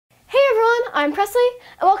I'm Presley,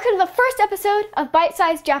 and welcome to the first episode of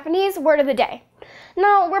Bite-Sized Japanese Word of the Day.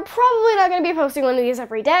 Now, we're probably not going to be posting one of these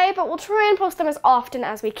every day, but we'll try and post them as often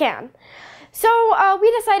as we can. So,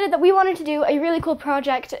 we decided that we wanted to do a really cool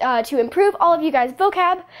project to improve all of you guys'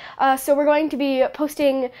 vocab. So we're going to be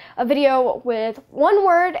posting a video with one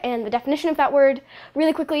word and the definition of that word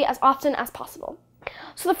really quickly as often as possible.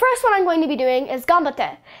 So the first one I'm going to be doing is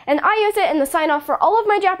Ganbatte, and I use it in the sign-off for all of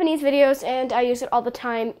my Japanese videos, and I use it all the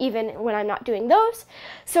time even when I'm not doing those,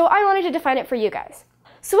 so I wanted to define it for you guys.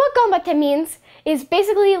 So what Ganbatte means is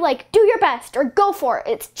basically like do your best or go for it.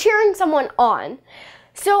 It's cheering someone on.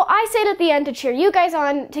 So I say it at the end to cheer you guys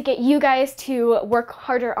on, to get you guys to work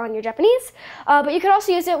harder on your Japanese, but you could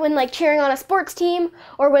also use it when like cheering on a sports team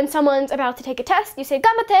or when someone's about to take a test. You say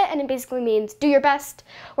ganbatte, and it basically means do your best,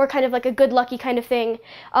 or kind of like a good lucky kind of thing.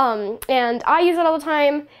 And I use it all the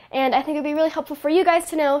time, and I think it'd be really helpful for you guys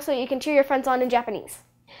to know so you can cheer your friends on in Japanese.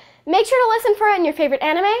 Make sure to listen for it in your favorite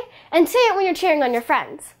anime, and say it when you're cheering on your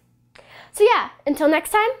friends. So yeah, until next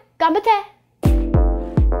time, ganbatte!